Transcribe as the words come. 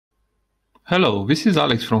Hello, this is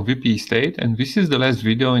Alex from WpState, and this is the last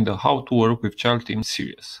video in the How to Work with Child Theme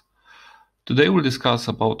series. Today we'll discuss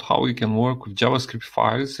about how we can work with JavaScript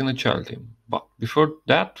files in a child theme. But before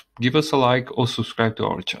that, give us a like or subscribe to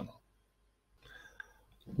our channel.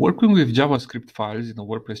 Working with JavaScript files in a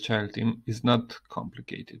WordPress child theme is not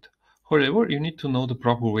complicated. However, you need to know the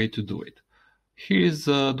proper way to do it. Here is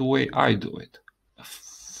the way I do it.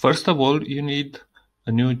 First of all, you need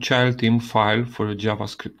a new child theme file for a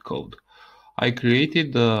JavaScript code. I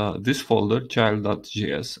created this folder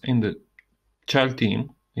child.js in the child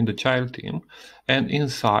theme, and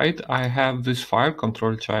inside I have this file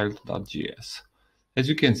control-child.js. As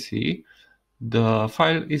you can see, the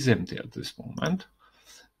file is empty at this moment,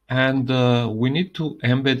 and we need to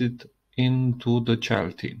embed it into the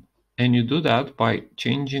child theme. And you do that by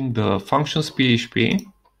changing the functions PHP,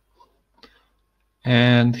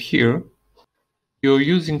 and here you're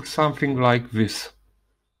using something like this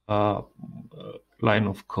line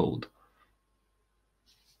of code.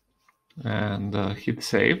 And hit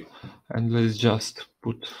save, and let's just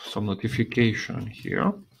put some notification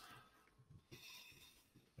here.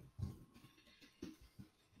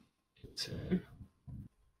 Hit save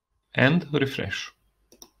and refresh.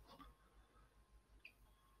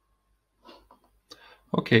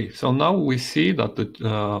 Okay, so now we see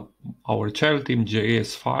that our child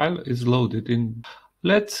theme.js file is loaded in.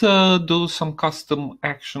 Let's do some custom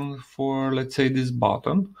action for, let's say, this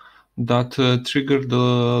button that trigger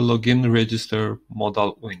the login register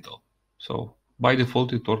modal window. So by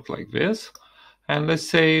default it works like this, and let's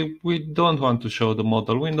say we don't want to show the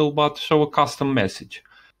modal window but show a custom message.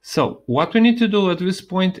 So what we need to do at this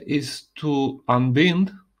point is to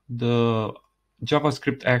unbind the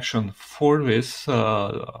JavaScript action for this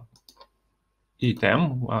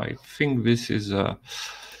item. I think this is a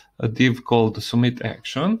div called submit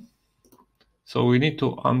action. So we need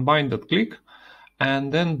to unbind that click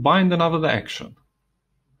and then bind another action.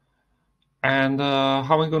 And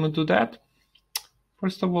how am I going to do that?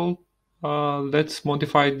 First of all, let's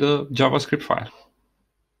modify the JavaScript file.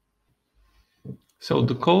 So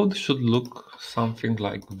the code should look something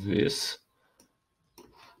like this.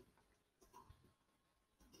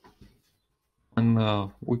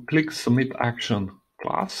 And we click submit action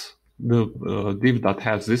class. The div that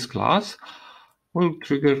has this class will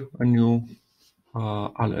trigger a new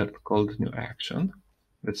alert called new action.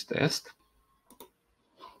 Let's test.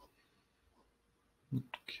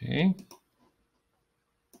 Okay.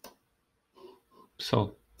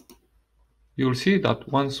 So you'll see that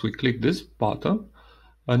once we click this button,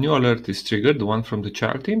 a new alert is triggered, the one from the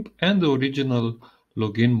child theme, and the original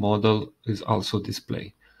login model is also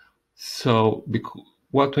displayed. So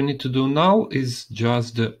what we need to do now is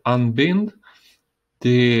just unbind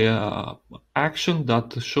the action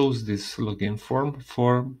that shows this login form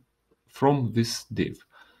from this div.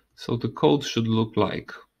 So the code should look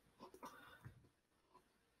like,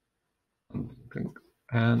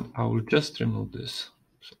 and I will just remove this.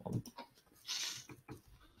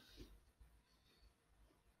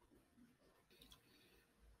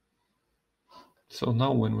 So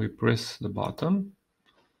now when we press the button,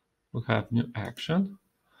 we have new action,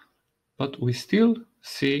 but we still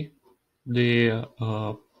see the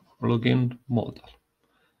login model.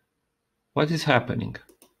 What is happening?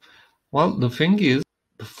 Well, the thing is,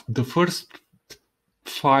 the first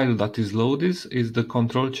file that is loaded is the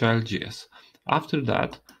control-child.js. After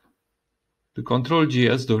that, the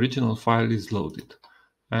control.js, the original file, is loaded.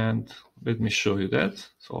 And let me show you that.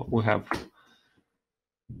 So we have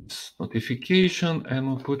this notification,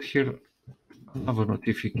 and we put here another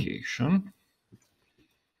notification.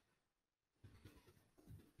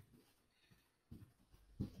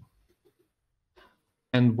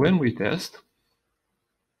 And when we test,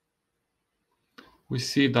 we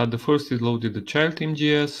see that the first is loaded the child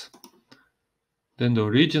theme.js, then the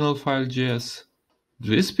original file.js.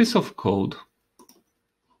 This piece of code,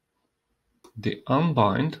 the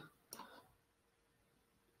unbind,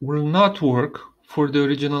 will not work for the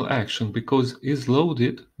original action because it's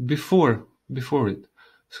loaded before it.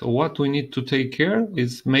 So what we need to take care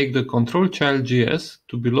is make the control-child.js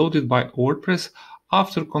to be loaded by WordPress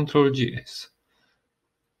after control.js.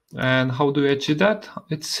 And how do we achieve that?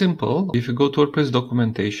 It's simple. If you go to WordPress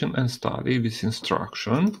documentation and study this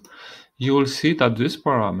instruction, you will see that this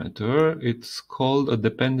parameter, it's called a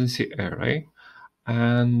dependency array,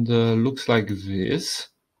 and looks like this.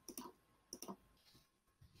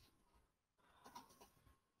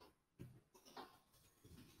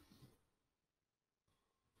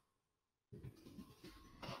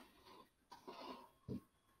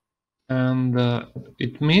 And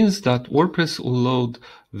it means that WordPress will load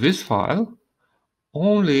this file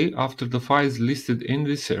only after the file is listed in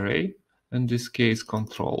this array, in this case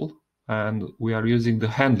control, and we are using the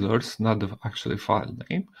handlers, not the actual file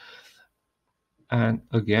name. And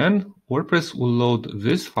again, WordPress will load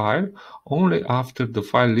this file only after the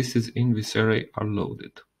file listed in this array are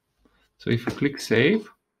loaded. So if you click save,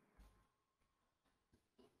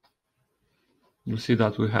 you'll see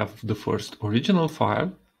that we have the first original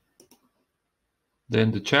file,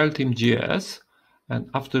 then the child theme.js, and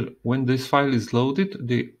after when this file is loaded,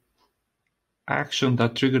 the action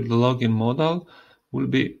that triggered the login modal will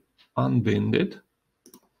be unbinded.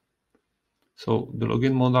 So the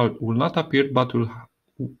login modal will not appear, but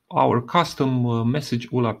our custom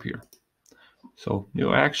message will appear. So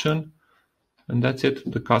new action, and that's it.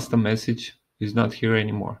 The custom message is not here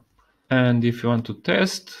anymore. And if you want to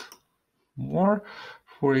test more,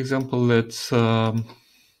 for example, let's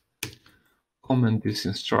comment these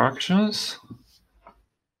instructions.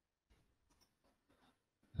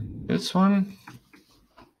 This one.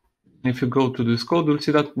 If you go to this code, you'll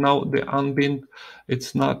see that now the unbind,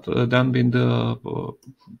 it's not the unbind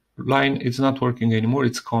line, it's not working anymore.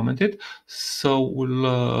 It's commented. So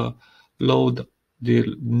we'll load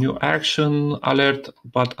the new action alert,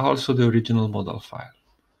 but also the original model file.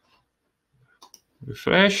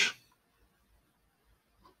 Refresh.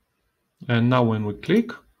 And now when we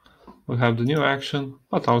click, we have the new action,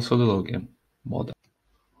 but also the login model.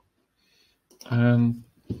 And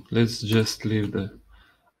let's just leave the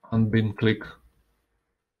unbind click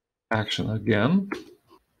action again.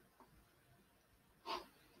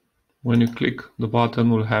 When you click the button,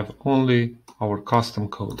 we'll have only our custom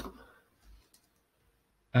code.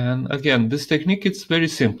 And again, this technique is very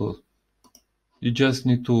simple. You just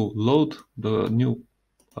need to load the new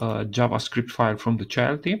JavaScript file from the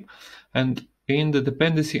child theme, and in the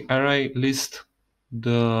dependency array list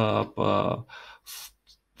the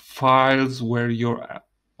files where your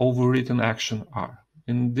overwritten action are.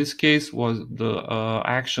 In this case, was the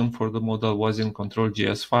action for the model was in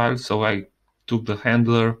control.js file, so I took the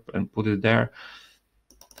handler and put it there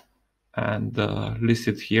and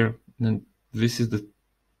listed here. And this is the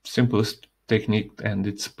simplest technique, and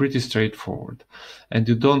it's pretty straightforward. And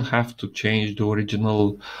you don't have to change the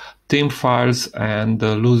original theme files and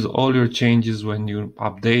lose all your changes when you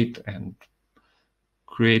update and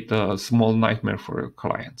create a small nightmare for your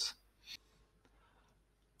clients.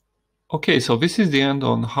 Okay, so this is the end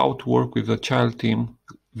on how to work with the child theme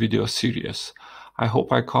video series. I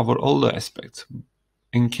hope I cover all the aspects.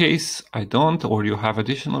 In case I don't, or you have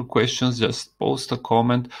additional questions, just post a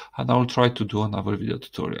comment and I'll try to do another video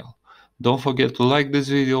tutorial. Don't forget to like this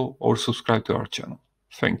video or subscribe to our channel.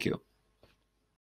 Thank you.